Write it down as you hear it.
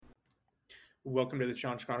Welcome to the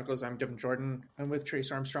Challenge Chronicles. I'm Devin Jordan. I'm with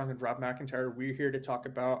Trace Armstrong and Rob McIntyre. We're here to talk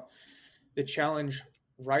about the Challenge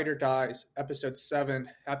Ride or Dies, Episode 7.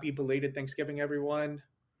 Happy belated Thanksgiving, everyone.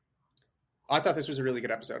 I thought this was a really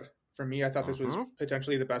good episode. For me, I thought this was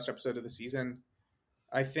potentially the best episode of the season.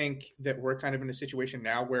 I think that we're kind of in a situation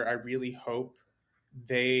now where I really hope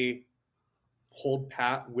they hold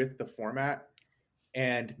pat with the format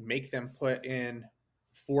and make them put in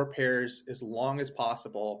 4 pairs as long as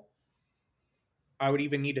possible. I would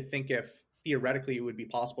even need to think if theoretically it would be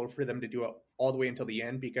possible for them to do it all the way until the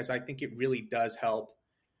end, because I think it really does help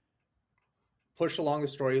push along the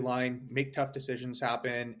storyline, make tough decisions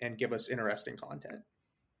happen, and give us interesting content.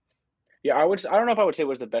 Yeah, I don't know if I would say it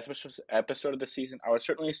was the best episode of the season. I would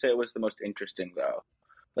certainly say it was the most interesting, though.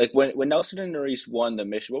 Like when Nelson and Nurys won the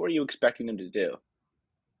mission, what were you expecting them to do?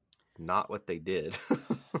 Not what they did.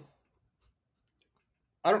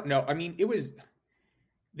 I don't know. I mean,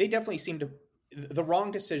 they definitely seemed to. The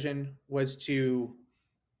wrong decision was to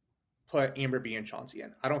put Amber B and Chauncey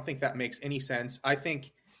in. I don't think that makes any sense. I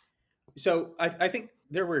think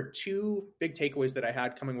there were 2 big takeaways that I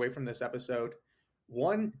had coming away from this episode.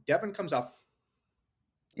 One, Devin comes off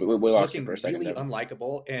we lost looking you for a second, really Devin.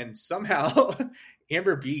 unlikable, and somehow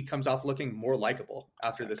Amber B comes off looking more likable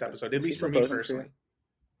after this episode, at least for me personally.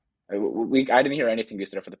 I didn't hear anything you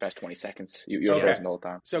said for the past 20 seconds. You were frozen the whole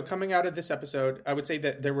time. So coming out of this episode, I would say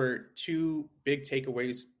that there were 2 big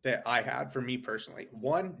takeaways that I had for me personally.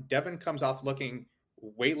 One, Devin comes off looking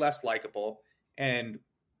way less likable. And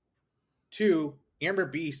 2, Amber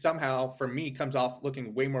B somehow, for me, comes off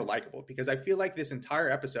looking way more likable, because I feel like this entire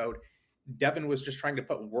episode, Devin was just trying to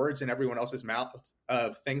put words in everyone else's mouth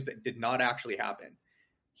of things that did not actually happen.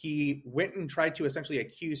 He went and tried to essentially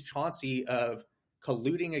accuse Chauncey of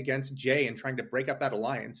colluding against Jay and trying to break up that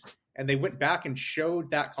alliance. And they went back and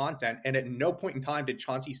showed that content. And at no point in time did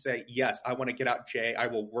Chauncey say, yes, I want to get out Jay. I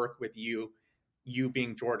will work with you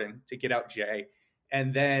being Jordan, to get out Jay.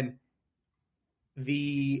 And then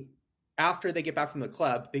after they get back from the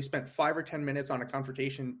club, they spent 5 or 10 minutes on a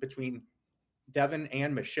confrontation between Devin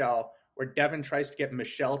and Michelle, where Devin tries to get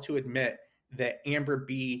Michelle to admit that Amber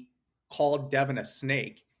B called Devin a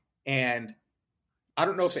snake. And I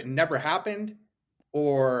don't know if it never happened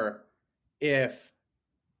or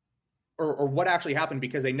what actually happened,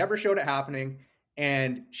 because they never showed it happening,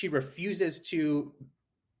 and she refuses to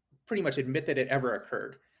pretty much admit that it ever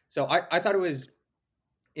occurred. So I thought it was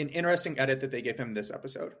an interesting edit that they gave him this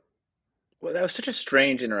episode. Well, that was such a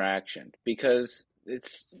strange interaction, because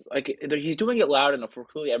it's like he's doing it loud enough where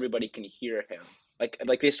clearly everybody can hear him.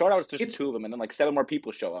 Like they start out as just 2 of them, and then like 7 more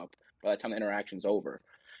people show up by the time the interaction's over.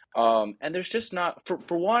 And there's just not,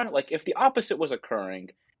 for one, like if the opposite was occurring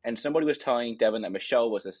and somebody was telling Devin that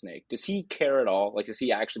Michelle was a snake, does he care at all? Like, does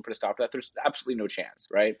he actually put a stop to that? There's absolutely no chance,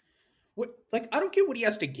 right? What, like, I don't get what he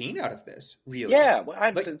has to gain out of this, really. Yeah, well,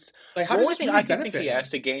 how the does only this thing really I can think benefit he him? has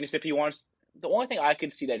to gain is if he wants. The only thing I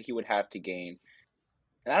could see that he would have to gain,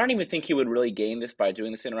 and I don't even think he would really gain this by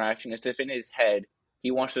doing this interaction, is if in his head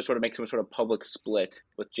he wants to sort of make some sort of public split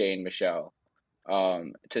with Jay and Michelle,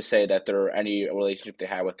 to say that any relationship they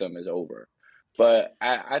have with them is over. But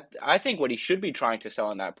I think what he should be trying to sell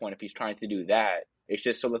on that point, if he's trying to do that, is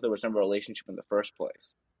just so that there was never a relationship in the first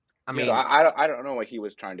place. I mean, so I don't know what he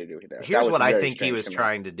was trying to do there. Here's what I think he was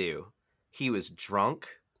trying to do. He was drunk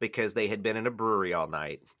because they had been in a brewery all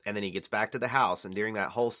night, and then he gets back to the house, and during that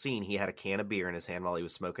whole scene, he had a can of beer in his hand while he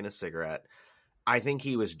was smoking a cigarette. I think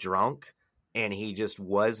he was drunk, and he just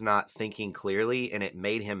was not thinking clearly, and it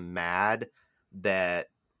made him mad that...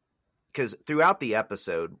 Because throughout the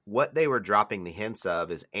episode, what they were dropping the hints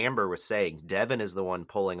of is Amber was saying Devin is the one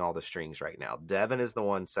pulling all the strings right now. Devin is the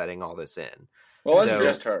one setting all this in. Well, it wasn't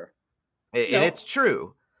just her. And it's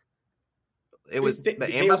true. It was,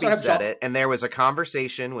 but Amber B said it, and there was a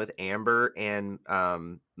conversation with Amber and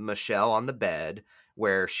Michelle on the bed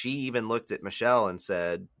where she even looked at Michelle and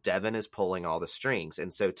said, Devin is pulling all the strings.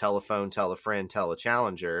 And so tell a phone, tell a friend, tell a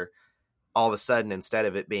challenger. All of a sudden, instead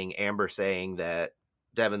of it being Amber saying that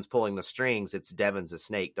Devin's pulling the strings, it's Devin's a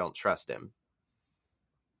snake, don't trust him.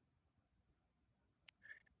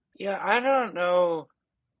 Yeah, I don't know.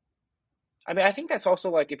 I mean, I think that's also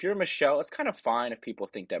like, if you're Michelle, it's kind of fine if people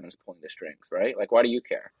think Devin's pulling the strings, right? Like, why do you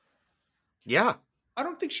care? Yeah. I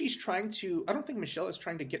don't think Michelle is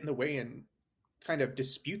trying to get in the way and kind of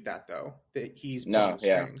dispute that, though, that he's pulling the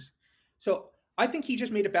strings. So I think he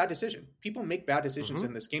just made a bad decision. People make bad decisions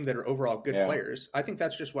in this game that are overall good players. I think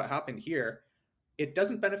that's just what happened here. It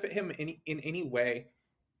doesn't benefit him in any way.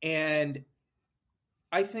 And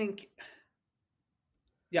I think,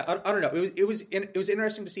 I don't know. It was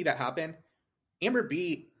interesting to see that happen. Amber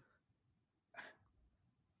B,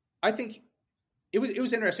 I think it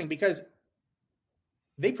was interesting because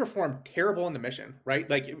they performed terrible in the mission, right?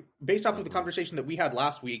 Like based off of the conversation that we had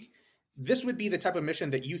last week, this would be the type of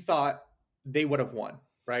mission that you thought they would have won,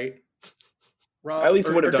 right? Rob, At least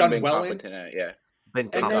or, would have or done well competent in it, yeah. Been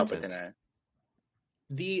And then- competent. in it.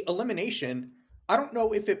 The elimination, I don't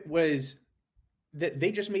know if it was that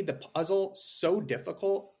they just made the puzzle so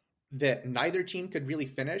difficult that neither team could really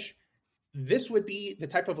finish. This would be the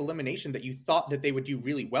type of elimination that you thought that they would do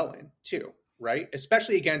really well in too, right?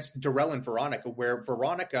 Especially against Darrell and Veronica, where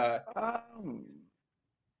Veronica,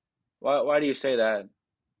 Why do you say that?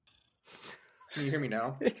 can you hear me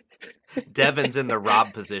now? Devin's in the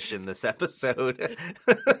Rob position this episode.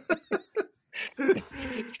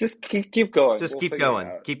 Just keep going. Just We'll keep figure it going.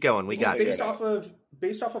 out. Keep going. We Because got you.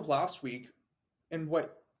 based off of last week, and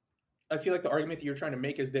what I feel like the argument that you're trying to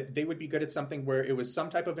make is that they would be good at something where it was some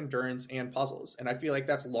type of endurance and puzzles, and I feel like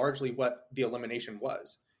that's largely what the elimination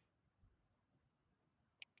was.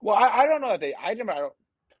 Well, I don't know if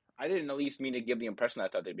I didn't at least mean to give the impression that I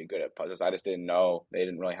thought they'd be good at puzzles. I just didn't know. They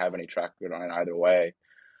didn't really have any track record on it either way.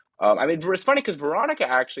 I mean, it's funny because Veronica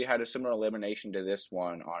actually had a similar elimination to this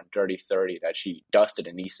one on Dirty 30 that she dusted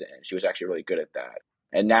Anissa in. She was actually really good at that.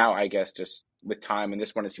 And now, I guess, just with time, and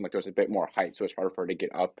this one, it seemed like there was a bit more height, so it's harder for her to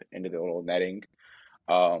get up into the little netting.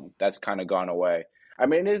 That's kind of gone away. I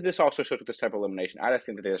mean, this also shows with this type of elimination. I just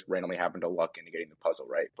think that they just randomly happened to luck into getting the puzzle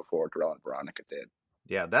right before Darrell and Veronica did.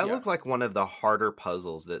 Yeah, that looked like one of the harder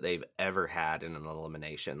puzzles that they've ever had in an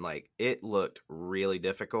elimination. Like, it looked really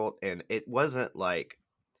difficult, and it wasn't like,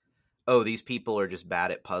 oh, these people are just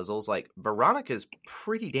bad at puzzles. Like, Veronica's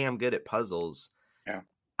pretty damn good at puzzles. Yeah.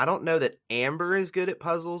 I don't know that Amber is good at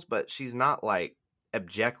puzzles, but she's not, like,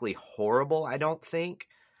 abjectly horrible, I don't think.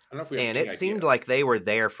 I don't know if we have And any it idea. seemed like they were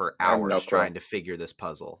there for I have no hours clue. trying to figure this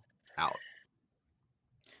puzzle out.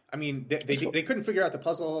 I mean, they couldn't figure out the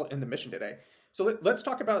puzzle in the mission today. So let's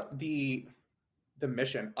talk about the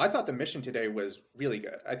mission. I thought the mission today was really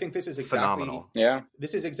good. I think this is exactly Phenomenal. Yeah.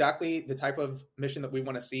 this is exactly the type of mission that we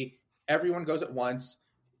want to see. Everyone goes at once.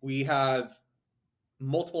 We have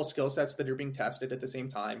multiple skill sets that are being tested at the same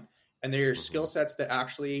time, and they're skill sets that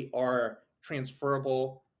actually are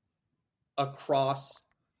transferable across,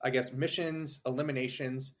 I guess, missions,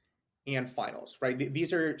 eliminations, and finals, right?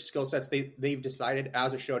 These are skill sets they've decided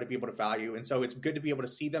as a show to be able to value, and so it's good to be able to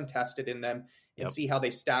see them tested in them and see how they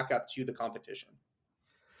stack up to the competition.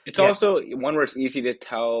 It's also one where it's easy to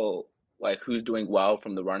tell like who's doing well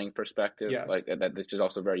from the running perspective. Yes. Like that, which is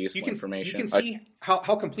also very useful information. You can Like, see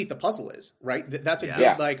how complete the puzzle is, right? That's a good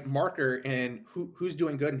Yeah. like marker in who's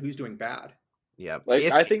doing good and who's doing bad. Yeah. like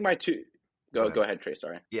If- I think my two. Go Go ahead, Trey.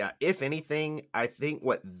 Sorry. Yeah, if anything, I think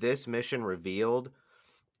what this mission revealed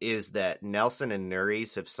is that Nelson and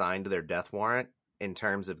Nuris have signed their death warrant in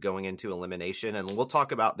terms of going into elimination, and we'll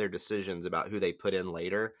talk about their decisions about who they put in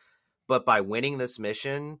later. But by winning this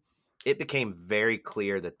mission, it became very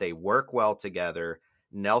clear that they work well together.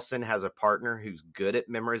 Nelson has a partner who's good at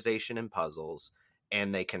memorization and puzzles,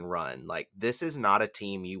 and they can run. Like, this is not a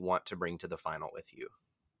team you want to bring to the final with you.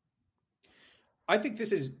 I think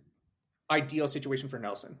this is ideal situation for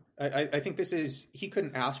Nelson. I think this is, he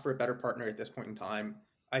couldn't ask for a better partner at this point in time.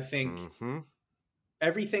 I think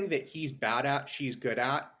everything that he's bad at, she's good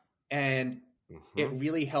at, and it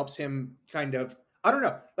really helps him kind of, I don't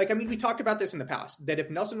know. Like, I mean, we talked about this in the past, that if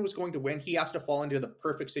Nelson was going to win, he has to fall into the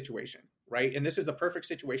perfect situation, right? And this is the perfect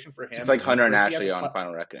situation for him. It's like Hunter and where he has Ashley a on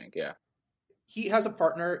Final Reckoning. Yeah. He has a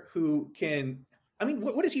partner who can, I mean,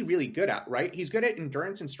 what is he really good at, right? He's good at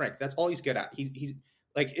endurance and strength. That's all he's good at. He's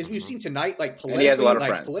like, as we've seen tonight, like And he has a lot of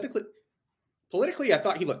politically, friends. politically, I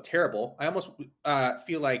thought he looked terrible. I almost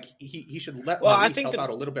feel like he should let Well, I Maurice think help out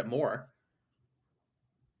a little bit more.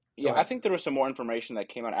 Yeah, ahead. I think there was some more information that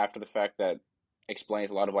came out after the fact that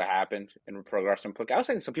explains a lot of what happened in progress. And I was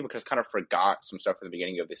saying some people just kind of forgot some stuff from the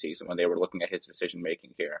beginning of the season when they were looking at his decision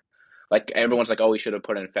making here. Like everyone's like, "Oh, we should have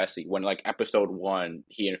put in Fessy." When like episode 1,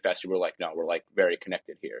 he and Fessy were like, "No, we're like very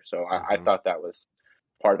connected here." So I thought that was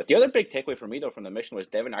part of it. The other big takeaway for me though from the mission was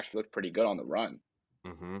Devin actually looked pretty good on the run.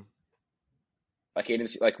 Like he didn't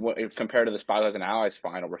see, like compared to the Spotlights and Allies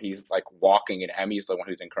final where he's like walking and Emmy's the one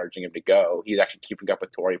who's encouraging him to go. He's actually keeping up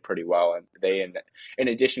with Tori pretty well, and they, in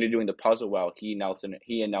addition to doing the puzzle well, he and Nelson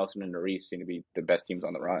and Nerys seem to be the best teams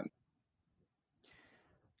on the run.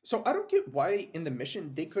 So I don't get why in the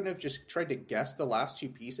mission they couldn't have just tried to guess the last two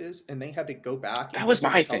pieces and they had to go back. That and was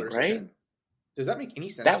put my the thing, colors right? in. Does that make any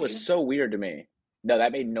sense? That to was you? so weird to me. No,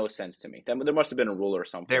 that made no sense to me. There must have been a rule or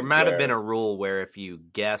something. There might have where- been a rule where if you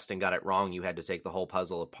guessed and got it wrong, you had to take the whole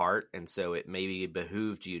puzzle apart. And so it maybe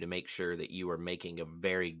behooved you to make sure that you were making a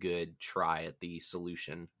very good try at the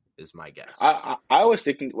solution. is my guess. I was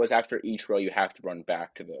thinking it was after each row you have to run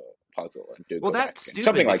back to the puzzle and do. Well, that's stupid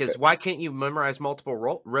something because like why can't you memorize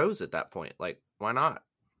multiple rows at that point? Like, why not?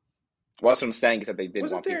 Well, that's what I'm saying is that they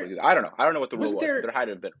didn't want people to do that. I don't know. I don't know what the rule was. But there had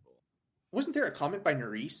to have been a rule. Wasn't there a comment by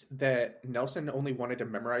Nerys that Nelson only wanted to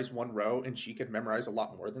memorize one row and she could memorize a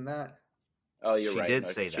lot more than that? Oh, you're right. She did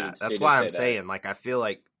say that. That's why I'm saying, like, I feel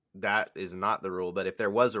like that is not the rule. But if there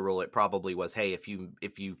was a rule, it probably was, hey, if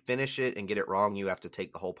you finish it and get it wrong, you have to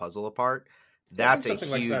take the whole puzzle apart. That's a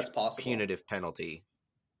huge punitive penalty.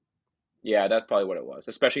 Yeah, that's probably what it was,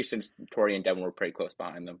 especially since Tori and Devin were pretty close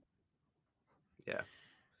behind them. Yeah.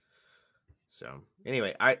 So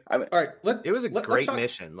anyway, all right. It was a great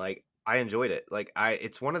mission. Like, I enjoyed it. Like,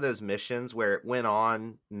 it's one of those missions where it went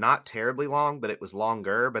on not terribly long, but it was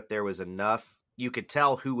longer. But there was enough. You could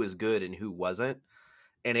tell who was good and who wasn't,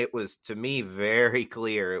 and it was, to me, very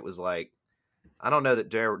clear. It was like, I don't know that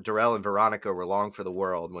Darrell and Veronica were long for the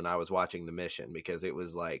world when I was watching the mission, because it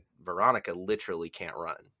was like Veronica literally can't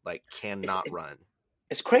run, like cannot run.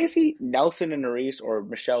 It's crazy. Nelson and Nerys or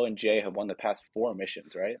Michelle and Jay have won the past 4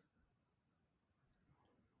 missions, right?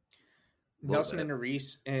 Nelson and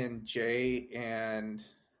Nerys and Jay and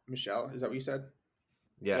Michelle. Is that what you said?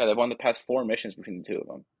 Yeah, they've won the past 4 missions between the two of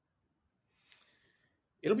them.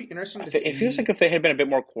 It'll be interesting to see. It feels like if they had been a bit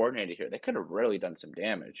more coordinated here, they could have really done some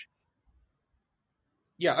damage.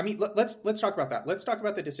 Yeah, I mean, let's talk about that. Let's talk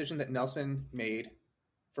about the decision that Nelson made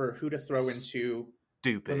for who to throw into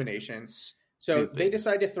elimination. So they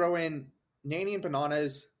decided to throw in Nanny and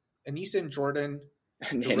Bananas, Aneesa and Jordan,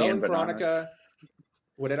 Darrell and Veronica.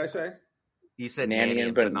 What did I say? You said Nanny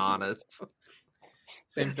and Bananas.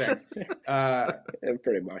 Same thing.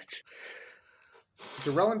 Pretty much.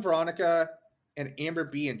 Darrell and Veronica and Amber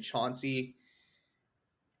B and Chauncey.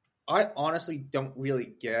 I honestly don't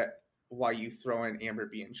really get why you throw in Amber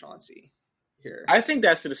B and Chauncey here. I think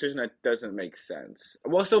that's the decision that doesn't make sense.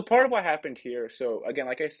 Well, so part of what happened here, so again,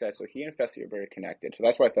 like I said, so he and Fessy are very connected, so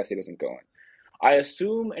that's why Fessy doesn't go in. I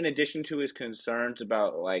assume in addition to his concerns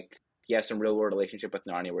about, like, he has some real-world relationship with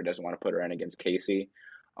Nany where he doesn't want to put her in against Casey.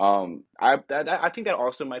 I think that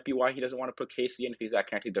also might be why he doesn't want to put Casey in if he's that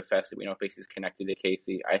connected to Fessy. We know Fessy's connected to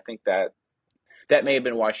Casey. I think that may have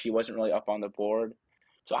been why she wasn't really up on the board.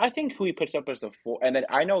 So I think who he puts up as the 4, and then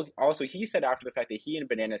I know also he said after the fact that he and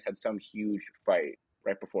Bananas had some huge fight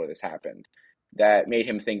right before this happened that made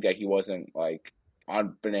him think that he wasn't, like,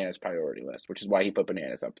 on Bananas' priority list, which is why he put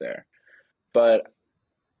Bananas up there. But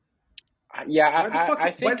yeah,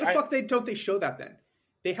 why the fuck don't they show that then?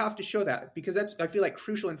 They have to show that because that's, I feel like,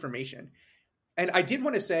 crucial information. And I did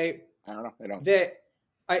want to say, I don't know, they don't. That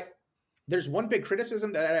there's one big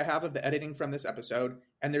criticism that I have of the editing from this episode,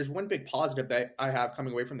 and there's one big positive that I have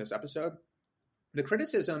coming away from this episode. The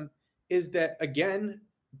criticism is that, again,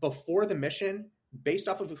 before the mission, based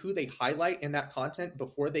off of who they highlight in that content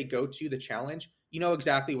before they go to the challenge, you know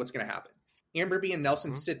exactly what's going to happen. Amber B and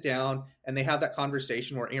Nelson sit down and they have that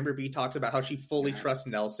conversation where Amber B talks about how she fully trusts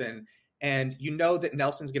Nelson. And you know that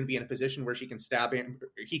Nelson's going to be in a position where he can stab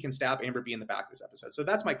Amber B in the back this episode. So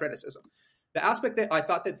that's my criticism. The aspect that I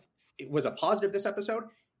thought that it was a positive this episode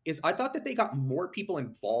is I thought that they got more people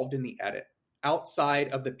involved in the edit outside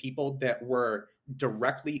of the people that were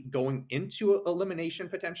directly going into elimination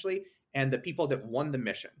potentially and the people that won the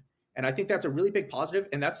mission. And I think that's a really big positive,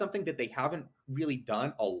 and that's something that they haven't really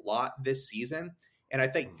done a lot this season. And I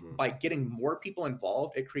think by getting more people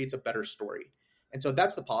involved, it creates a better story. And so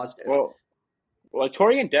that's the positive. Well,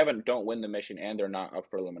 Tori and Devin don't win the mission, and they're not up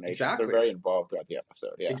for elimination. Exactly. They're very involved throughout the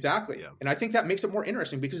episode. Yeah. Exactly. Yeah. And I think that makes it more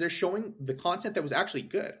interesting because they're showing the content that was actually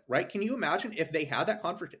good, right? Can you imagine if they had that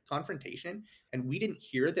confrontation and we didn't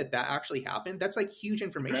hear that actually happened? That's like huge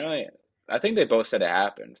information. Really? I think they both said it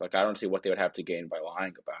happened. Like, I don't see what they would have to gain by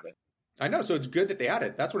lying about it. I know. So it's good that they had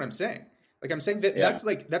it. That's what I'm saying. Like, I'm saying that that's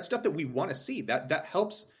like, that's stuff that we want to see. That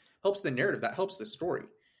helps the narrative. That helps the story.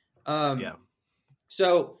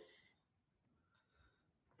 So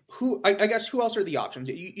I guess who else are the options?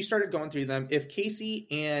 You started going through them. If Casey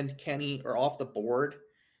and Kenny are off the board,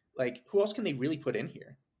 like, who else can they really put in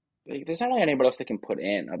here? Like, there's not really anybody else they can put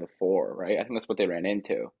in of the 4, right? I think that's what they ran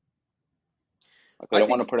into. Like, they don't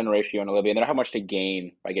want to put in Ratio and Olivia, and they don't have much to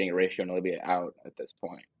gain by getting Ratio and Olivia out at this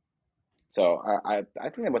point. So I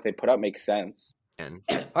think that what they put up makes sense. And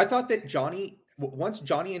I thought that once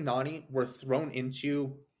Johnny and Nany were thrown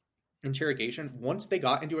into interrogation, once they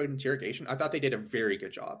got into an interrogation, I thought they did a very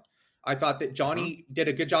good job. I thought that Johnny did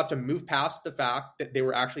a good job to move past the fact that they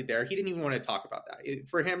were actually there. He didn't even want to talk about that.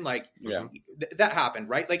 For him, like, that happened,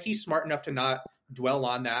 right? Like, he's smart enough to not dwell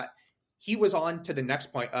on that. He was on to the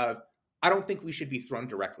next point of, I don't think we should be thrown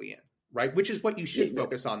directly in, right? Which is what you should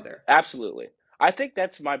focus on there. Absolutely. I think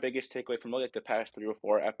that's my biggest takeaway from like the past 3 or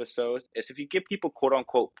 4 episodes is if you give people quote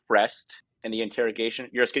unquote pressed in the interrogation,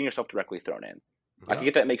 you're just getting yourself directly thrown in. I can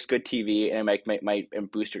get that makes good TV and it might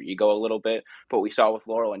boost your ego a little bit. But we saw with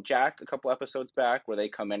Laurel and Jack a couple episodes back where they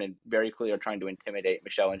come in and very clearly are trying to intimidate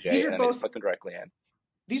Michelle and Jay, and then they just put them directly in.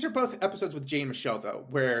 These are both episodes with Jay and Michelle, though,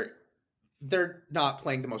 where they're not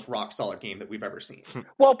playing the most rock solid game that we've ever seen.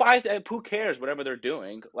 Well, but who cares? Whatever they're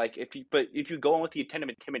doing, like if you go in with the intent of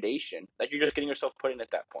intimidation, like you're just getting yourself put in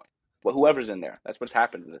at that point. Well, whoever's in there, that's what's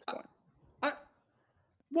happened at this point.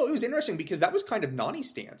 Well, it was interesting because that was kind of Nany's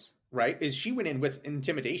stance, right? Is she went in with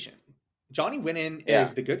intimidation. Johnny went in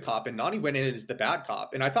as the good cop, and Nany went in as the bad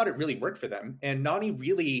cop, and I thought it really worked for them. And Nany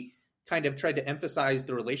really kind of tried to emphasize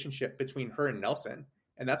the relationship between her and Nelson,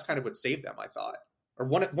 and that's kind of what saved them, I thought. Or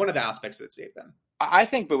one of the aspects that saved them. I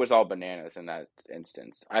think it was all bananas in that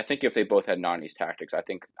instance. I think if they both had Nany's tactics, I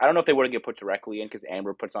don't know if they would have get put directly in because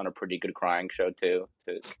Amber puts on a pretty good crying show too,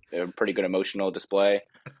 a pretty good emotional display.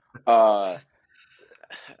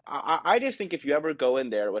 I just think if you ever go in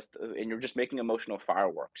there and you're just making emotional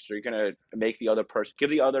fireworks, so you're gonna make the other person give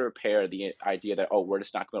the other pair the idea that we're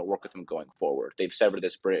just not going to work with them going forward. They've severed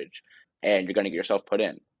this bridge, and you're going to get yourself put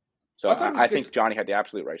in. So I think Johnny had the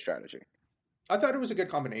absolute right strategy. I thought it was a good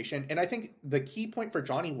combination. And I think the key point for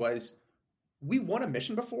Johnny was we won a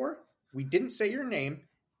mission before. We didn't say your name,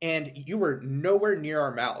 and you were nowhere near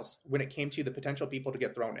our mouths when it came to the potential people to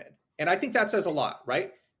get thrown in. And I think that says a lot,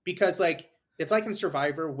 right? Because it's like in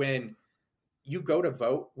Survivor when you go to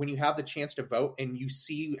vote, when you have the chance to vote and you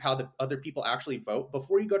see how the other people actually vote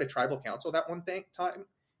before you go to tribal council that time,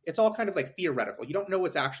 it's all kind of like theoretical. You don't know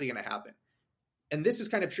what's actually going to happen. And this is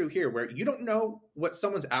kind of true here where you don't know what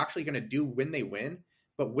someone's actually going to do when they win,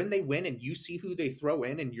 but when they win and you see who they throw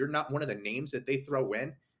in and you're not one of the names that they throw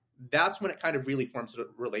in, that's when it kind of really forms a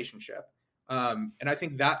relationship. And I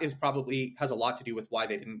think that is probably has a lot to do with why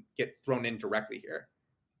they didn't get thrown in directly here.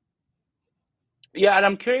 Yeah, and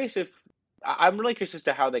I'm really curious as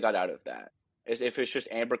to how they got out of that. If it's just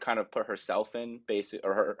Amber kind of put herself in,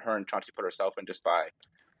 or her and Chauncey put herself in just by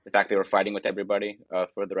the fact they were fighting with everybody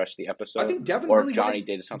for the rest of the episode. I think Devin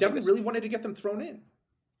really wanted to get them thrown in.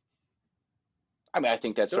 I mean, I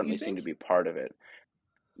think that certainly seemed to be part of it.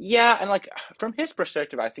 Yeah, and from his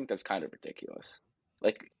perspective, I think that's kind of ridiculous.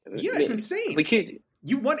 It's insane.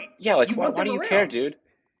 You want it. Yeah, why do you care, dude?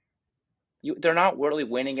 They're not really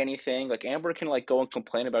winning anything. Amber can go and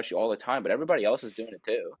complain about you all the time, but everybody else is doing it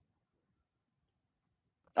too.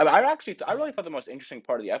 I mean, I really thought the most interesting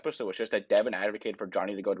part of the episode was just that Devin advocated for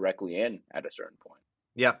Johnny to go directly in at a certain point.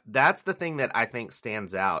 Yep, that's the thing that I think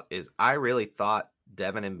stands out is I really thought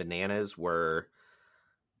Devin and Bananas were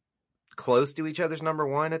close to each other's number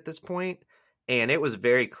one at this point. And it was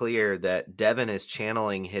very clear that Devin is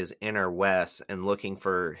channeling his inner Wes and looking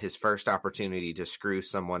for his first opportunity to screw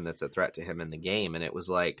someone that's a threat to him in the game. And it was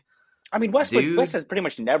like, I mean, Wes has pretty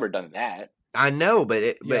much never done that. I know, but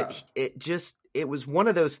it was one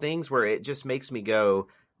of those things where it just makes me go,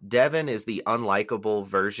 Devin is the unlikable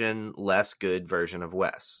version, less good version of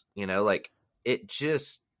Wes. It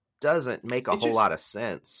just doesn't make a whole lot of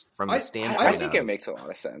sense from the standpoint. I think it makes a lot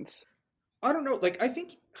of sense. I don't know.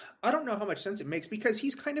 I don't know how much sense it makes because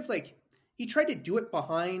he's kind of he tried to do it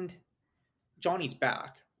behind Johnny's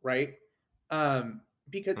back, right?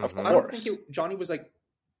 Because I don't think Johnny was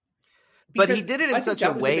but he did it in such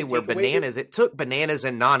a way where it took Bananas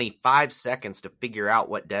and Nany 5 seconds to figure out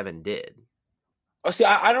what Devin did. Oh, see,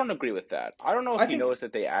 I don't agree with that. I don't know if he knows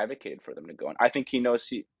that they advocated for them to go in. I think he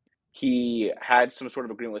knows he had some sort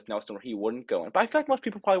of agreement with Nelson where he wouldn't go in. But I feel like most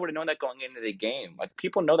people probably would have known that going into the game.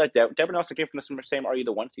 People know that Devin Nelson came from the same Are You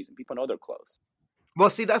the One season. People know they're close. Well,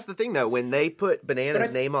 see, that's the thing, though. When they put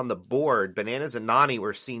Bananas' name on the board, Bananas and Nany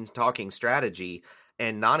were seen talking strategy,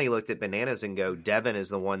 and Nany looked at Bananas and go, Devin is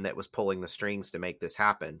the one that was pulling the strings to make this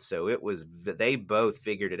happen. So they both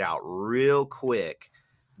figured it out real quick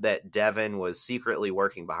that Devin was secretly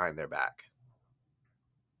working behind their back.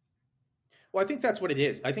 Well, I think that's what it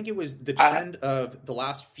is. I think it was the trend of the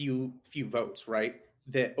last few votes, right?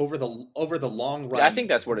 That over the long run, I think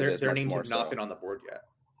that's what it is. Their names have not been on the board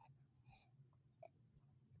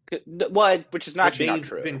yet. Well, which is not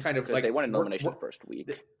true. Been kind of they won an elimination first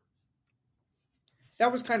week.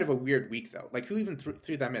 That was kind of a weird week, though. Who even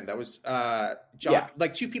threw them in? That was John. Yeah.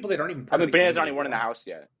 Two people that aren't even. Bananas aren't even one in the house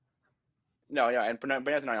yet. No, and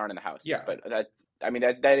Bananas and I aren't in the house. Yeah, but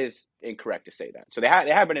that is incorrect to say that. So they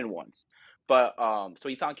have been in once. But so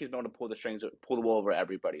he thought he was able to pull the wool over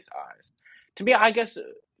everybody's eyes. To me, I guess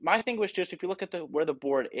my thing was just if you look at where the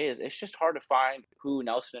board is, it's just hard to find who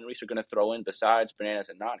Nelson and Reese are going to throw in besides Bananas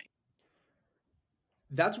and Nany.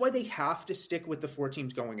 That's why they have to stick with the 4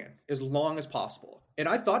 teams going in as long as possible. And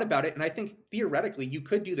I thought about it, and I think theoretically you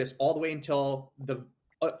could do this all the way until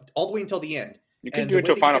the end. You could do it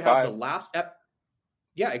till Final 5.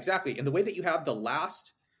 Yeah, exactly. And the way that you have the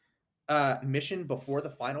last mission before the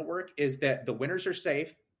final work is that the winners are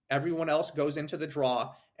safe, everyone else goes into the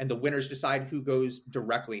draw, and the winners decide who goes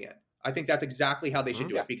directly in. I think that's exactly how they should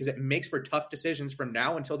do it, because it makes for tough decisions from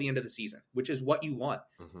now until the end of the season, which is what you want.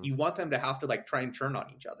 You want them to have to like try and turn on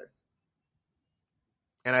each other.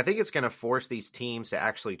 And I think it's going to force these teams to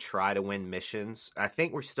actually try to win missions. I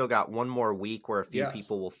think we've still got one more week where a few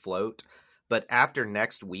people will float. But after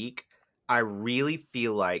next week, I really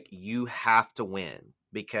feel like you have to win,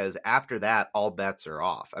 because after that, all bets are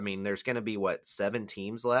off. I mean, there's going to be, 7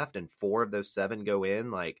 teams left, and 4 of those 7 go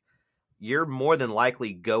in. Like, you're more than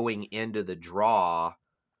likely going into the draw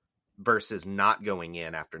versus not going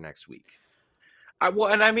in after next week.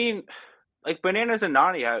 Like Bananas and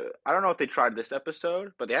Nany, I don't know if they tried this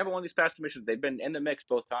episode, but they haven't won these past 2 missions. They've been in the mix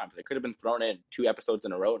both times. They could have been thrown in 2 episodes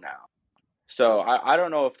in a row now. So I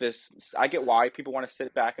don't know if this – I get why people want to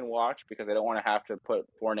sit back and watch, because they don't want to have to put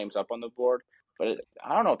 4 names up on the board. But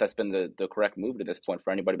I don't know if that's been the correct move to this point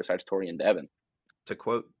for anybody besides Tori and Devin. To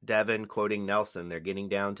quote Devin, quoting Nelson, they're getting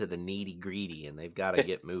down to the needy greedy, and they've got to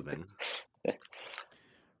get moving.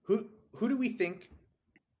 Who do we think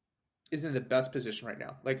is in the best position right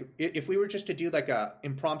now? Like, if we were just to do like a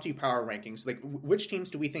impromptu power rankings, like which teams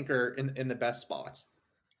do we think are in the best spots?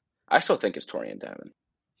 I still think it's Tori and Devin.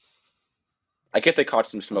 I get they caught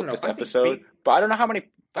some smoke this episode, but I don't know how many.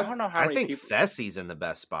 I think people... Fessie's in the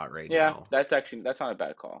best spot right Yeah, now. that's not a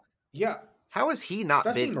bad call. Yeah. How has he not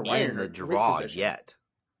been in the draw yet?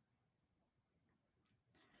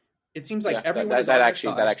 It seems like everyone is on their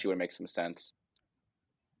side. That actually would make some sense.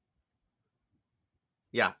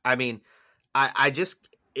 Yeah, I mean, I just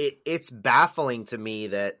it's baffling to me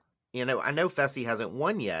that, I know Fessy hasn't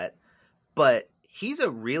won yet, but he's a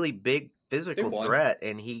really big physical threat,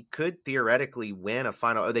 and he could theoretically win a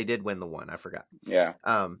final. Oh, they did win the one. I forgot. Yeah.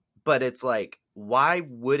 But it's like, why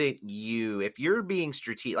wouldn't you, if you're being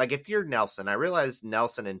strategic, like if you're Nelson, I realize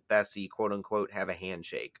Nelson and Fessy, quote unquote, have a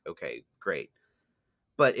handshake. Okay, great.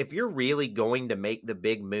 But if you're really going to make the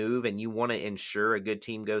big move and you want to ensure a good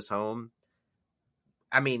team goes home,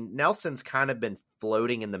 I mean, Nelson's kind of been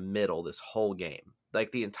floating in the middle this whole game.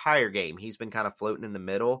 Like the entire game, he's been kind of floating in the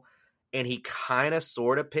middle, and he kind of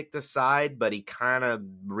sort of picked a side, but he kind of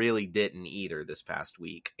really didn't either this past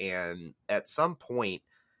week. And at some point,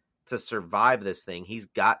 to survive this thing, he's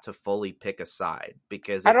got to fully pick a side,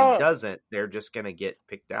 because if he doesn't, they're just going to get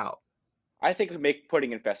picked out. I think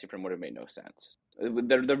putting in Fessy from would have made no sense.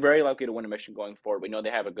 They're very likely to win a mission going forward. We know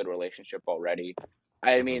they have a good relationship already.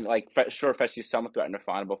 I mean, like, sure, Fessy's some threat in the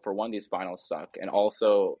final, but for one, these finals suck. And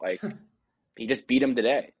also, like, he just beat him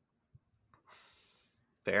today.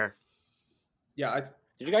 Fair. Yeah.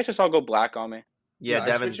 Did you guys just all go black on me? Yeah,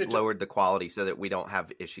 Devin lowered the quality so that we don't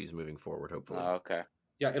have issues moving forward, hopefully. Oh, okay.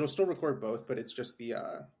 Yeah, it'll still record both, but it's just the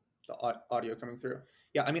audio coming through.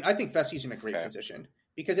 Yeah, I mean, I think Fessy's in a great position,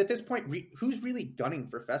 because at this point, who's really gunning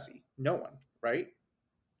for Fessy? No one, right?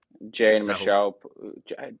 Jay and Michelle.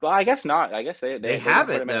 Well, I guess not. I guess they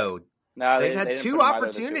haven't, though. No, they've had 2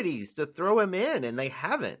 opportunities to throw him in, and they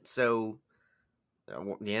haven't. So,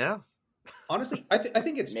 yeah. Honestly, I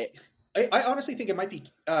think it's. I honestly think it might be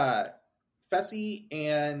Fessy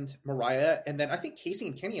and Mariah, and then I think Casey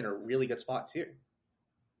and Kenny in a really good spot too.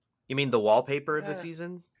 You mean the wallpaper of the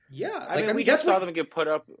season? Yeah, I mean, we just saw them get put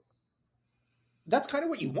up. That's kind of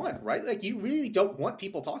what you want, right? Like, you really don't want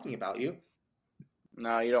people talking about you.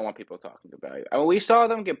 No, you don't want people talking about you. I mean, we saw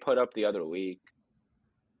them get put up the other week.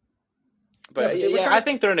 But I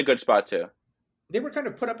think they're in a good spot too. They were kind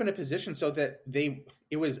of put up in a position so that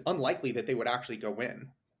it was unlikely that they would actually go in.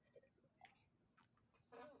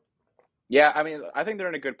 Yeah, I mean, I think they're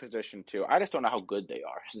in a good position too. I just don't know how good they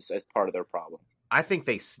are as part of their problem. I think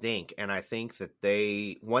they stink, and I think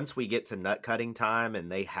that once we get to nut cutting time and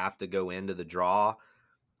they have to go into the draw,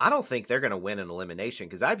 I don't think they're going to win an elimination,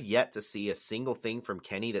 because I've yet to see a single thing from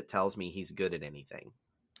Kenny that tells me he's good at anything.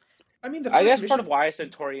 I mean, I guess part of why I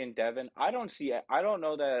said Tori and Devin, I don't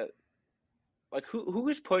know that, like, who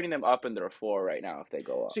is putting them up in their 4 right now if they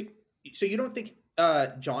go up? So you don't think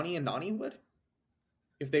Johnny and Nany would,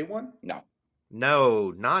 if they won? No,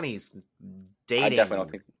 Nany's dating. I definitely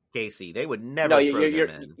don't think Casey. They would never throw them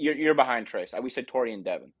in. You're behind Trace. We said Tori and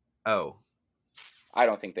Devin. Oh. I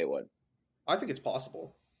don't think they would. I think it's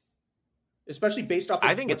possible. Especially based off of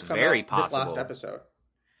I think it's very possible. This last episode.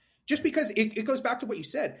 Just because it goes back to what you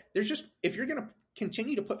said. There's just, if you're going to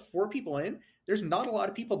continue to put 4 people in, there's not a lot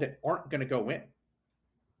of people that aren't going to go in.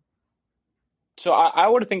 So I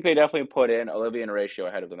would think they definitely put in Olivia and Horatio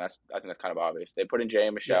ahead of them. I think that's kind of obvious. They put in Jay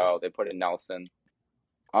and Michelle. Yes. They put in Nelson.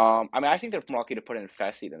 I think they're more likely to put in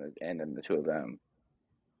Fessy than the two of them.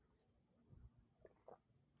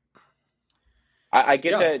 I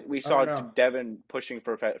get that we saw Devin pushing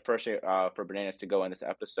for Bananas to go in this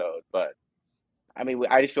episode, but I mean,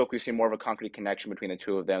 I just feel like we've seen more of a concrete connection between the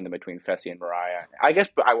two of them than between Fessy and Mariah. I guess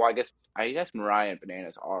Mariah and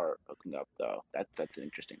Bananas are hooking up though. That's an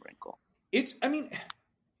interesting wrinkle.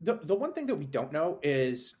 The one thing that we don't know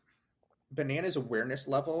is Bananas' awareness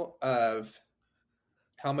level of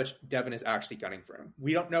how much Devin is actually gunning for him.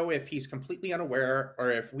 We don't know if he's completely unaware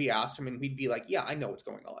or if we asked him and we'd be like, yeah, I know what's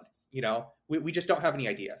going on. You know, we just don't have any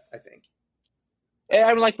idea, I think. And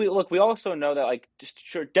I mean, we also know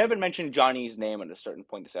that, Devin mentioned Johnny's name at a certain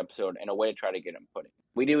point this episode in a way to try to get him put in.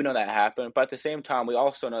 We do know that happened, but at the same time, we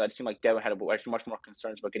also know that it seemed like Devin had much more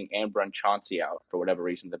concerns about getting Amber and Chauncey out for whatever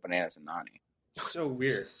reason than Bananas and Nany. So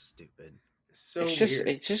weird. Stupid. So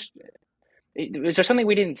weird. Is there something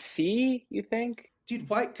we didn't see, you think? Dude,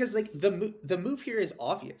 why? Because, the move here is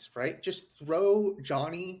obvious, right? Just throw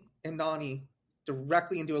Johnny and Nany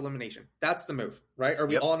directly into elimination. That's the move, right? Are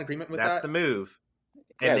we all in agreement with that? That's the move.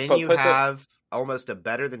 And then you have almost a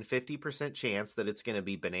better than 50% chance that it's going to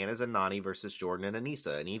be Bananas and Nany versus Jordan and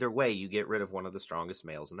Aneesa. And either way, you get rid of one of the strongest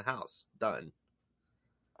males in the house. Done.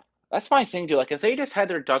 That's my thing, dude. If they just had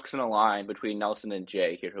their ducks in a line between Nelson and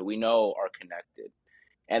Jay here, who we know are connected,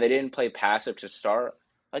 and they didn't play passive to start,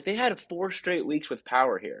 they had 4 straight weeks with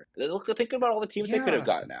power here. Think about all the teams they could have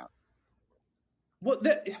gotten out. Well,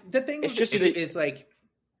 the thing is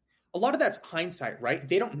a lot of that's hindsight, right?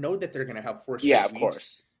 They don't know that they're going to have 4 straight weeks.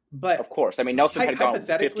 Course. But of course. I mean, Nelson had gone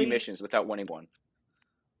 50 missions without winning one.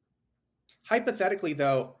 Hypothetically,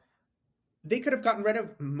 though, they could have gotten rid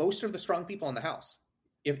of most of the strong people in the house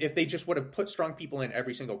if they just would have put strong people in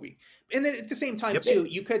every single week. And then at the same time, too,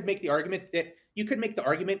 you could make the argument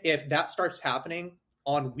if that starts happening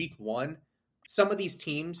on week 1, some of these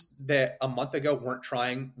teams that a month ago weren't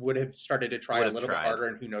trying would have started to try a little bit harder,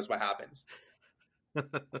 and who knows what happens.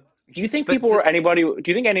 Do you think anybody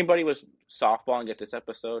was softballing at this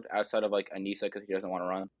episode outside of Aneesa because he doesn't want to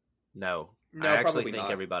run? No, I actually think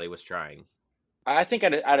everybody was trying. I think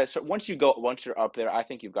once you're up there, I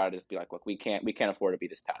think you've got to just be like, look, we can't afford to be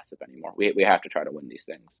this passive anymore. We have to try to win these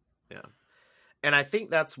things. Yeah. And I think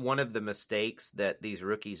that's one of the mistakes that these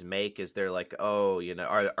rookies make is they're like, early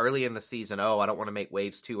in the season, I don't want to make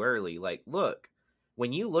waves too early. Look,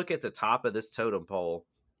 when you look at the top of this totem pole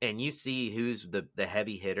and you see who's the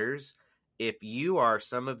heavy hitters, if you are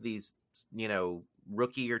some of these,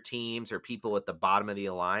 rookier teams or people at the bottom of the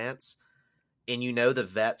alliance, and the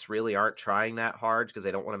vets really aren't trying that hard because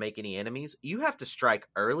they don't want to make any enemies, you have to strike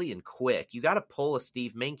early and quick. You got to pull a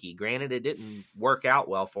Steve Minke. Granted, it didn't work out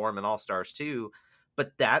well for him in All-Stars 2,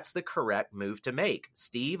 but that's the correct move to make.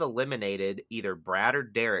 Steve eliminated either Brad or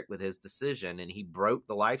Derek with his decision, and he broke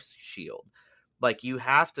the life shield. You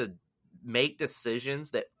have to make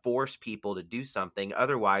decisions that force people to do something.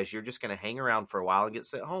 Otherwise, you're just going to hang around for a while and get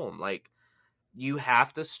sent home. You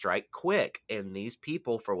have to strike quick, and these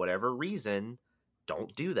people, for whatever reason,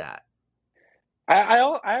 don't do that. In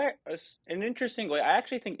an interesting way, I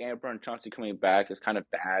actually think Amber and Chauncey coming back is kind of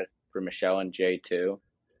bad for Michelle and Jay too.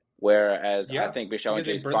 Whereas I think Michelle and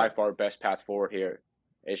Jay's by far best path forward here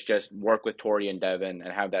is just work with Tori and Devin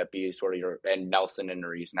and have that be sort of and Nelson and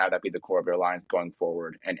Nerys and have that be the core of their lines going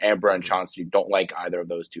forward. And Amber and Chauncey don't like either of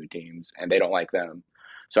those two teams, and they don't like them.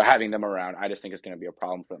 So having them around, I just think it's going to be a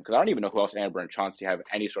problem for them because I don't even know who else Amber and Chauncey have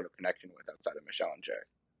any sort of connection with outside of Michelle and Jay.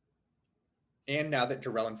 And now that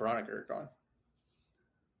Darrell and Veronica are gone.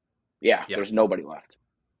 Yeah, there's nobody left.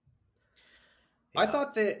 Yeah. I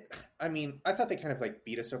thought they kind of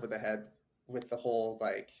beat us over the head with the whole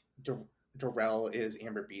Darrell is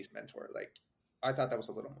Amber B's mentor. I thought that was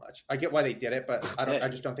a little much. I get why they did it, but I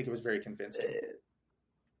just don't think it was very convincing.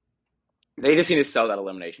 They just need to sell that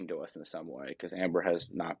elimination to us in some way because Amber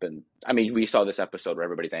has not been. I mean, we saw this episode where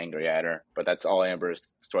everybody's angry at her, but that's all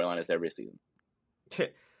Amber's storyline is every season.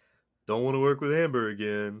 Don't want to work with Amber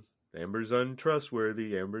again. Amber's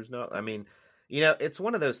untrustworthy. Amber's not. I mean, it's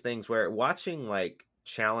one of those things where watching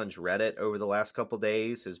Challenge Reddit over the last couple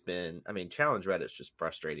days has been. I mean, Challenge Reddit's just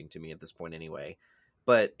frustrating to me at this point anyway.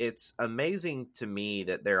 But it's amazing to me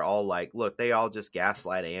that they're all look, they all just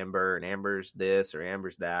gaslight Amber and Amber's this or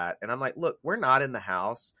Amber's that. And I'm like, look, we're not in the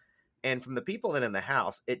house. And from the people that are in the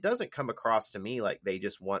house, it doesn't come across to me like they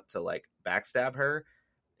just want to backstab her.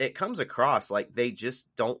 It comes across like they just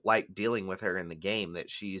don't like dealing with her in the game, that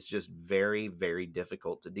she's just very, very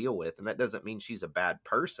difficult to deal with. And that doesn't mean she's a bad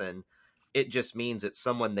person. It just means it's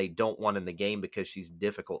someone they don't want in the game because she's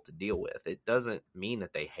difficult to deal with. It doesn't mean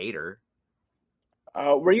that they hate her.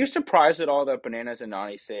 Were you surprised at all that Bananas and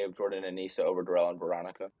Nani saved Jordan and Nisa over Darrell and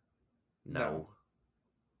Veronica? No.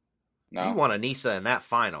 No. You want Anissa in that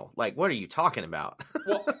final. Like, what are you talking about?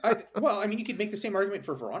 I mean, you could make the same argument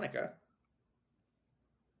for Veronica.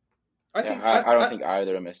 I don't think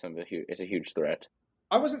either of them is a huge threat.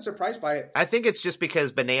 I wasn't surprised by it. I think it's just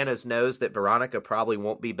because Bananas knows that Veronica probably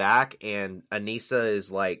won't be back, and Anissa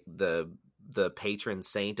is like the patron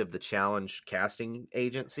saint of the challenge casting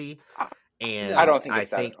agency. And I don't think I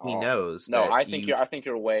think he knows. No, I think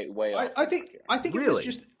you're way off. I think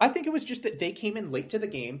it was just that they came in late to the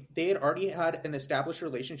game. They had already had an established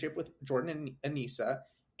relationship with Jordan and Anissa.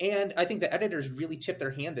 And I think the editors really tipped their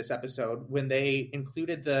hand this episode when they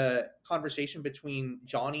included the conversation between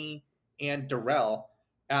Johnny and Darrell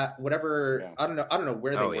at whatever I don't know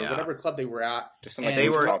where they were, whatever club they were at. Just like they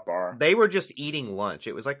were top bar. They were just eating lunch.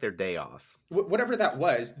 It was like their day off. Whatever that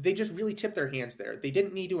was, they just really tipped their hands there. They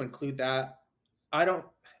didn't need to include that.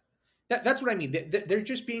 That's what I mean. They're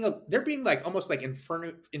just they're being like almost like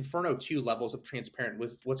Inferno 2 levels of transparent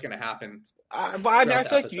with what's going to happen. But I mean, I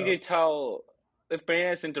feel like you need to tell. If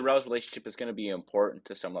Bananas and Darrell's relationship is going to be important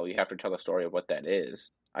to some level, you have to tell the story of what that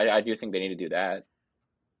is. I do think they need to do that.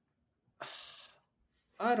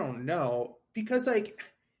 I don't know, because like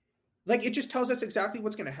it just tells us exactly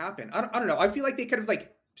what's going to happen. I don't know. I feel like they could have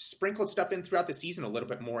like sprinkled stuff in throughout the season a little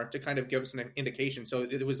bit more to kind of give us an indication. So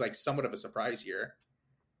it was like somewhat of a surprise here.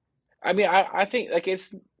 I mean, I think like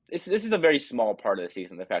this is a very small part of the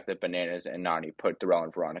season. The fact that Bananas and Nani put Darrell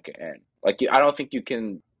and Veronica in, like, I don't think you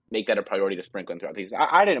can make that a priority to sprinkle in throughout the season.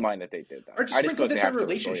 I didn't mind that they did that. Or just sprinkle their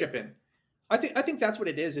relationship in. I think that's what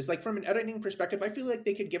it is like from an editing perspective, I feel like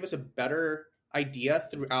they could give us a better idea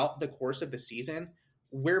throughout the course of the season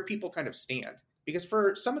where people kind of stand. Because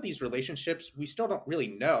for some of these relationships, we still don't really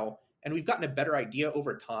know, and we've gotten a better idea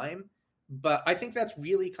over time. But I think that's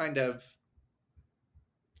really kind of,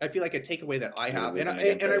 I feel like a takeaway that I have. And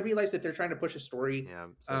I realize that they're trying to push a story. Yeah,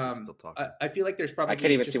 so he's still talking. I feel like there's probably I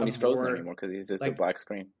can't even see when he's frozen anymore because he's just like, a black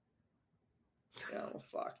screen. Oh,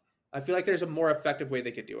 fuck. I feel like there's a more effective way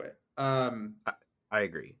they could do it. I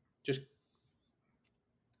agree.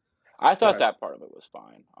 I thought that part of it was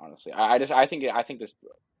fine, honestly. I think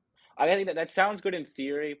that sounds good in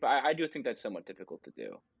theory, but I do think that's somewhat difficult to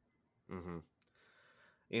do. Mm-hmm.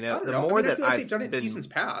 You know, the more that I've they've done it in seasons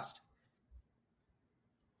past.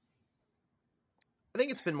 I think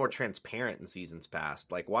it's been more transparent in seasons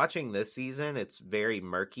past. Like watching this season, it's very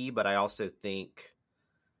murky, but I also think,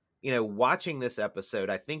 you know, watching this episode,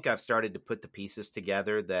 I think I've started to put the pieces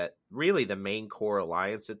together that really the main core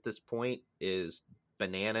alliance at this point is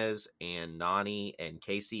Bananas and Nani and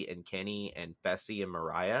Casey and Kenny and Fessy and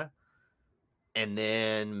Mariah. And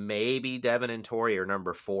then maybe Devin and Tori are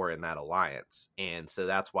number 4 in that alliance. And so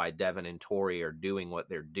that's why Devin and Tori are doing what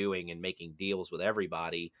they're doing and making deals with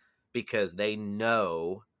everybody, because they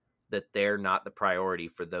know that they're not the priority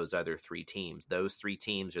for those other 3 teams. Those 3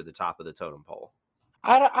 teams are the top of the totem pole.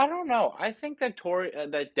 I don't know. I think that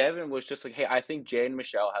that Devin was just like, hey, I think Jay and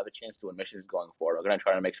Michelle have a chance to win missions going forward. I'm going to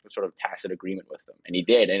try to make some sort of tacit agreement with them. And he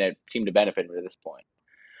did, and it seemed to benefit him to this point.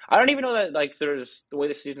 I don't even know that, like, there's the way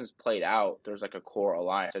the season's played out, there's like a core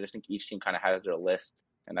alliance. I just think each team kind of has their list,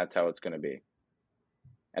 and that's how it's going to be.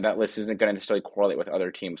 And that list isn't going to necessarily correlate with other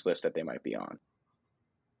teams' lists that they might be on.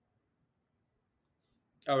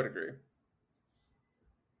 I would agree.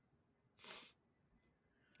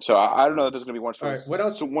 So I don't know if there's going to be one sort of, what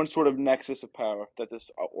else? One sort of nexus of power that this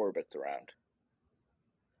orbits around.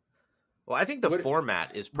 Well, I think the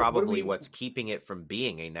format is probably what's keeping it from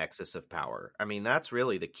being a nexus of power. I mean, that's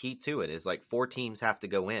really the key to it, is like 4 teams have to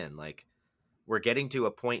go in. Like, we're getting to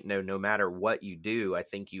a point no matter what you do, I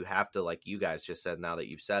think you have to, like you guys just said, now that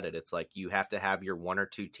you've said it, it's like you have to have your 1 or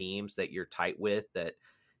 2 teams that you're tight with, that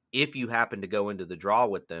if you happen to go into the draw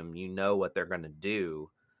with them, you know what they're going to do.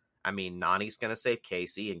 I mean, Nani's going to save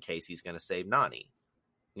Casey, and Casey's going to save Nani.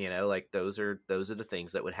 You know, like those are the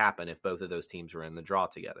things that would happen if both of those teams were in the draw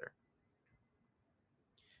together.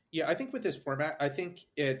 Yeah, I think with this format, I think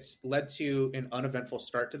it's led to an uneventful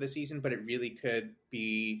start to the season, but it really could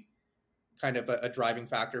be kind of a driving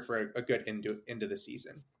factor for a good into the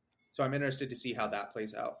season. So I'm interested to see how that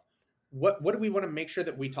plays out. What do we want to make sure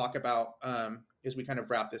that we talk about as we kind of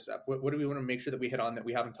wrap this up? What do we want to make sure that we hit on that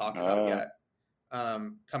we haven't talked about yet?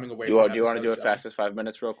 Coming away. Do you want to do a fastest 5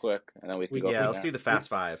 minutes real quick, and then we can go? Yeah, let's do the fast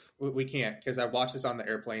 5. We can't, because I watched this on the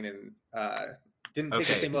airplane and didn't take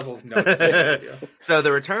the same level of notes. So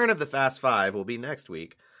the return of the fast 5 will be next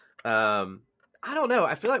week. I don't know.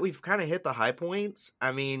 I feel like we've kind of hit the high points.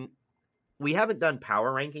 I mean, we haven't done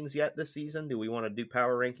power rankings yet this season. Do we want to do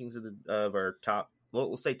power rankings of our top? Well,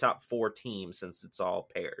 we'll say top 4 teams since it's all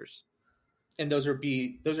pairs. And those will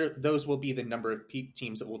be the number of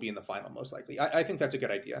teams that will be in the final, most likely. I think that's a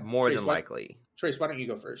good idea. More than likely. Trace, why don't you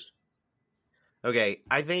go first? Okay,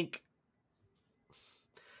 I think.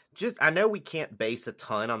 I know we can't base a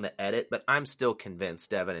ton on the edit, but I'm still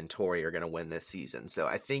convinced Devin and Tori are going to win this season. So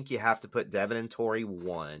I think you have to put Devin and Tori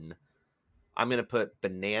 1. I'm going to put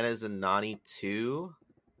Bananas and Nani 2.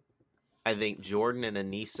 I think Jordan and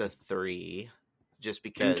Anissa 3. Just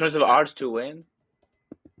because. In terms of odds to win?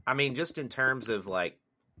 I mean, just in terms of, like,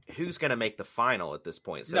 who's going to make the final at this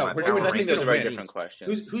point. So no, we're doing I think those are very different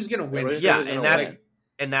questions. Who's going to win? Yeah,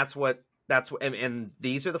 and that's what. And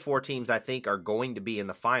these are the 4 teams I think are going to be in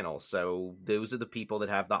the final. So those are the people that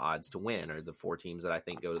have the odds to win, or the 4 teams that I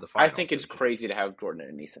think go to the final. I think it's crazy to have Jordan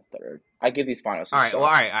and Anissa 3rd. I give these finals. All right.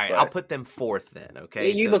 But... I'll put them 4th then. Okay.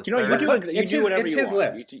 Yeah, you do whatever you want.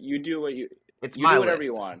 List. You do what you. It's you my do whatever list.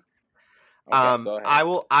 You want. Okay, go ahead. I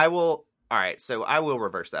will. All right. So I will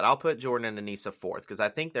reverse that. I'll put Jordan and Anissa 4th because I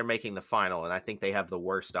think they're making the final, and I think they have the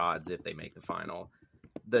worst odds if they make the final.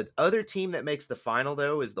 The other team that makes the final,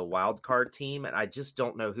 though, is the wild card team, and I just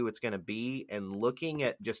don't know who it's going to be. And looking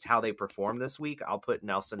at just how they perform this week, I'll put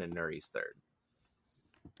Nelson and Nuri's 3rd.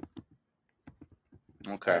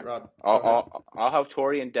 Okay. Right, Rob, I'll have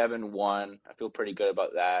Tori and Devin 1. I feel pretty good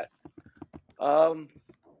about that.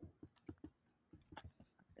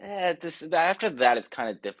 After that, it's kind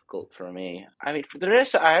of difficult for me. I mean,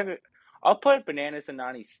 I'll put Bananas and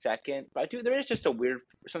Nani 2nd, but there is just something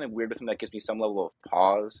weird with them that gives me some level of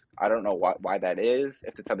pause. I don't know why that is,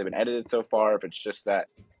 if it's how they've been edited so far, if it's just that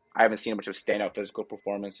I haven't seen much of standout physical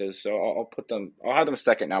performances, so I'll have them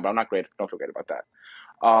 2nd now, but I'm not great. Don't feel great about that.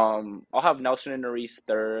 I'll have Nelson and Nuri's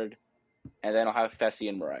 3rd, and then I'll have Fessy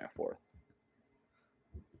and Mariah 4th.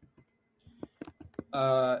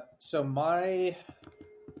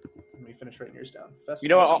 Let me finish writing yours down. You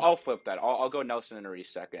know what? I'll flip that. I'll go Nelson and Nuri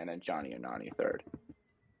 2nd, and then Johnny and Nani 3rd.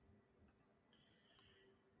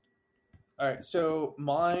 All right, so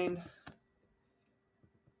mine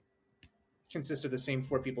consist of the same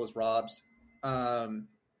 4 people as Rob's.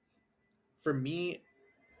 For me,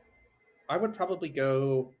 I would probably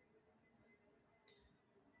go.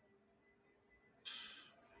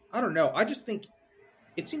 I don't know. I just think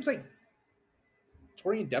it seems like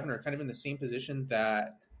Tori and Devin are kind of in the same position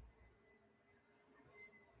that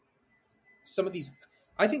some of these.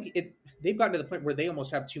 I think they've gotten to the point where they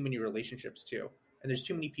almost have too many relationships too, and there's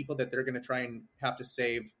too many people that they're going to try and have to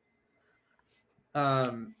save. I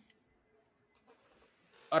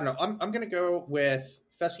don't know. I'm going to go with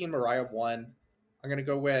Fessy and Mariah 1. I'm going to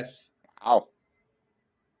go with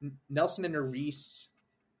Nelson and Nuri's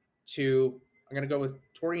 2. I'm going to go with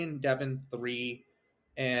Tori and Devin 3,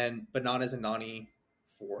 and Bananas and Nani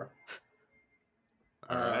 4.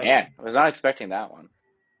 All right. Yeah, I was not expecting that one.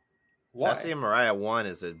 Why? Fessy and Mariah 1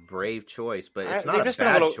 is a brave choice, but it's not a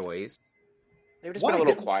bad choice. They've just been a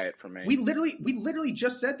little quiet for me. We literally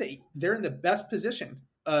just said that they're in the best position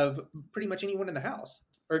of pretty much anyone in the house.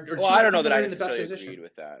 Well, I don't know that I necessarily agreed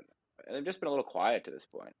with that. They've just been a little quiet to this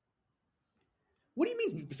point. What do you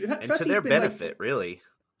mean? And to their benefit, really.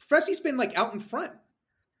 Fessy's been out in front.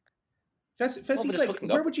 Fessy's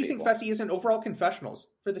where would you think Fessy is in overall confessionals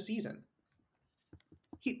for the season?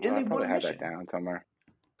 I probably have that down somewhere.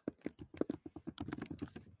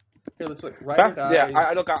 Here, let's look. Ryder dies.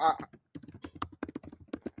 Yeah, look.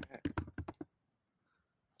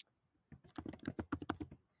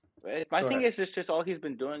 My thing is just all he's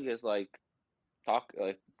been doing is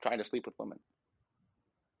trying to sleep with women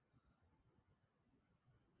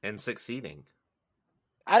and succeeding.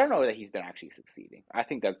 I don't know that he's been actually succeeding. I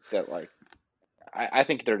think I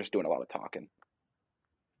think they're just doing a lot of talking.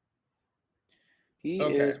 He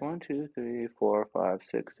is 1, 2, 3, 4, 5,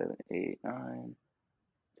 6, 7, 8, 9.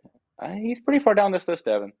 10. He's pretty far down this list,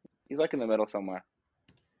 Evan. He's in the middle somewhere.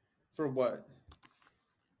 For what?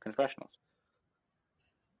 Confessionals.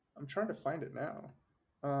 I'm trying to find it now.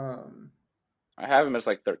 I have him as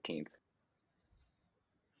 13th.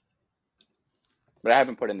 But I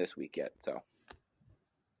haven't put in this week yet, so.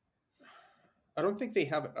 I don't think they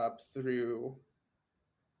have it up through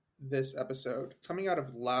this episode. Coming out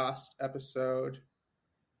of last episode,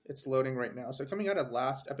 it's loading right now. So coming out of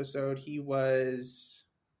last episode, he was...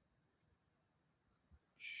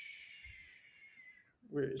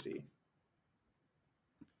 Where is he?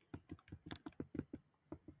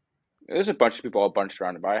 There's a bunch of people all bunched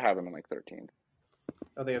around him, but I have him in 13th.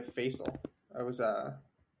 Oh, they have Faisal. I was,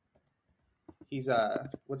 he's,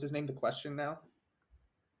 what's his name? The Question now?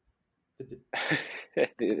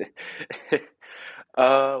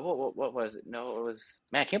 What was it? No, it was,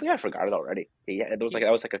 man, I can't believe I forgot it already. Yeah, it was like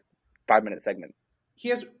that was like a 5-minute segment. He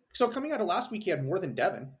has, so coming out of last week, he had more than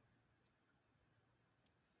Devin.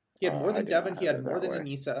 He had more than Devin. He had more than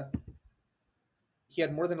Anissa. He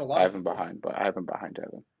had more than a lot. I have him behind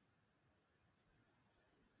Devin.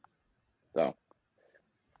 So,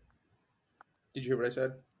 did you hear what I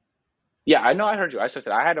said? Yeah, I know. I heard you. I said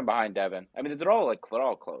I had him behind Devin. I mean, they're all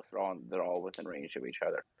close. They're all within range of each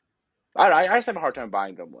other. I just have a hard time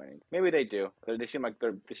buying them winning. Maybe they do. They seem like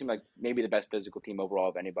maybe the best physical team overall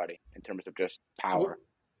of anybody in terms of just power.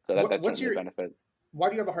 So that's what's your benefit? Why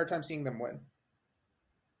do you have a hard time seeing them win?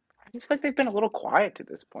 I just feel like they've been a little quiet to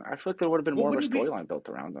this point. I feel like there would have been more of a storyline built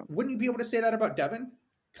around them. Wouldn't you be able to say that about Devin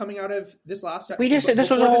coming out of this last? We just said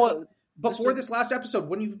this last episode.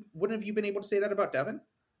 Wouldn't have you been able to say that about Devin?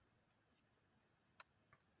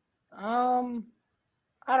 I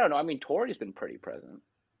don't know. I mean, Tori's been pretty present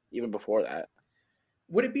even before that.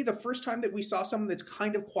 Would it be the first time that we saw someone that's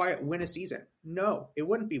kind of quiet win a season? No, it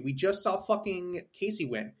wouldn't be. We just saw fucking Casey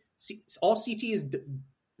win. All CT is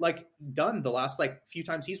done the last few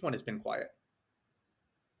times he's won has been quiet.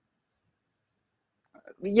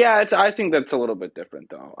 Yeah, I think that's a little bit different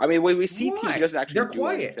though. I mean, we CT doesn't actually do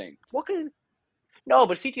anything. No,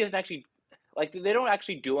 but CT doesn't actually they don't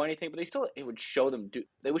actually do anything, but it would show them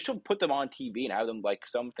they would still put them on TV and have them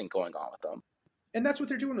something going on with them. And that's what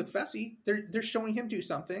they're doing with Fessy. They're showing him do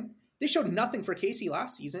something. They showed nothing for Casey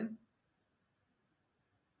last season.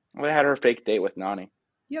 Well, they had her fake date with Nany.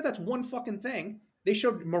 Yeah, that's one fucking thing. They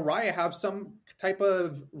showed Mariah have some type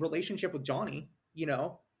of relationship with Johnny, you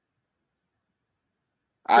know.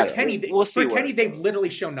 For Kenny, they've literally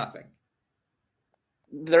shown nothing.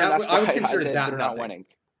 I would consider that they're not winning.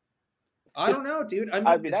 I don't know, dude.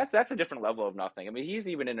 I mean that's a different level of nothing. I mean, he's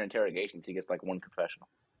even in interrogations. He gets one confessional.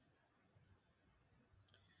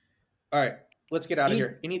 All right, let's get out of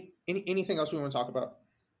here. Anything else we want to talk about?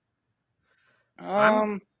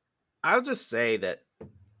 I'll just say that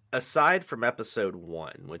aside from episode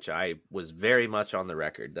 1, which I was very much on the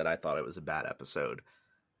record that I thought it was a bad episode,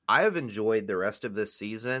 I have enjoyed the rest of this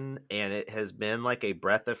season, and it has been like a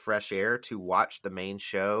breath of fresh air to watch the main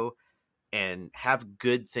show and have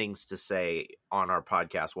good things to say on our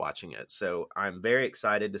podcast watching it. So I'm very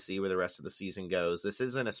excited to see where the rest of the season goes. This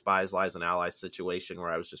isn't a Spies, Lies, and Allies situation where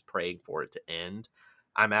I was just praying for it to end.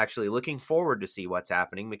 I'm actually looking forward to see what's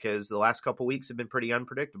happening because the last couple weeks have been pretty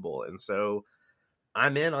unpredictable. And so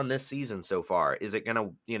I'm in on this season so far. Is it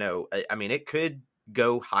going to, I mean, it could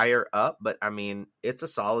go higher up, but I mean, it's a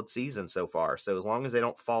solid season so far. So as long as they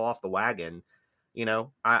don't fall off the wagon,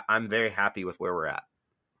 I'm very happy with where we're at.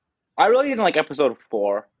 I really didn't like episode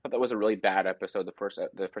 4. I thought that was a really bad episode. The first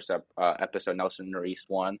episode, Nelson and Nerys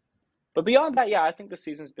won. But beyond that, yeah, I think the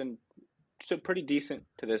season's been pretty decent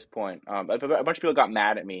to this point. A bunch of people got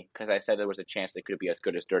mad at me because I said there was a chance they could be as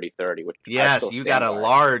good as Dirty 30. Which yes, you got a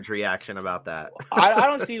large reaction about that. I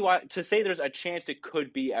don't see why to say there's a chance it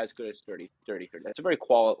could be as good as 30. That's a very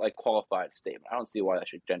qualified statement. I don't see why that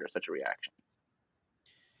should gender such a reaction.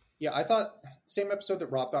 Yeah, I thought same episode that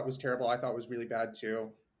Rob thought was terrible. I thought was really bad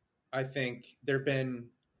too. I think there have been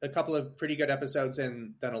a couple of pretty good episodes,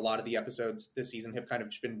 and then a lot of the episodes this season have kind of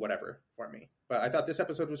just been whatever for me. But I thought this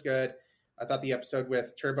episode was good. I thought the episode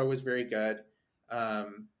with Turbo was very good.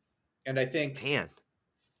 And I think... Man,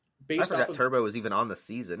 I forgot Turbo was even on the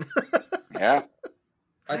season. Yeah.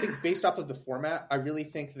 I think based off of the format, I really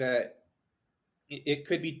think that it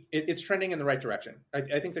could be... It's trending in the right direction.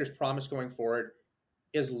 I think there's promise going forward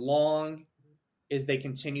as long as they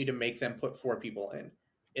continue to make them put 4 people in.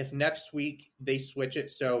 If next week they switch it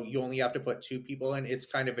so you only have to put 2 people in, it's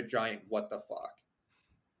kind of a giant what the fuck.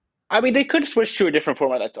 I mean, they could switch to a different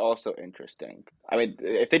format that's also interesting. I mean,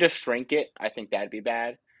 if they just shrink it, I think that'd be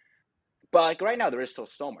bad. But right now, there is still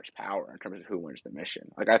so much power in terms of who wins the mission.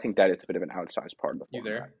 I think that it's a bit of an outsized part of the format. You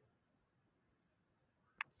there?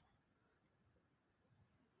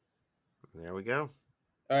 There we go.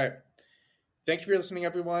 All right. Thank you for listening,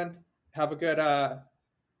 everyone. Have a good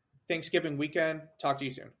Thanksgiving weekend. Talk to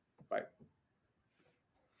you soon.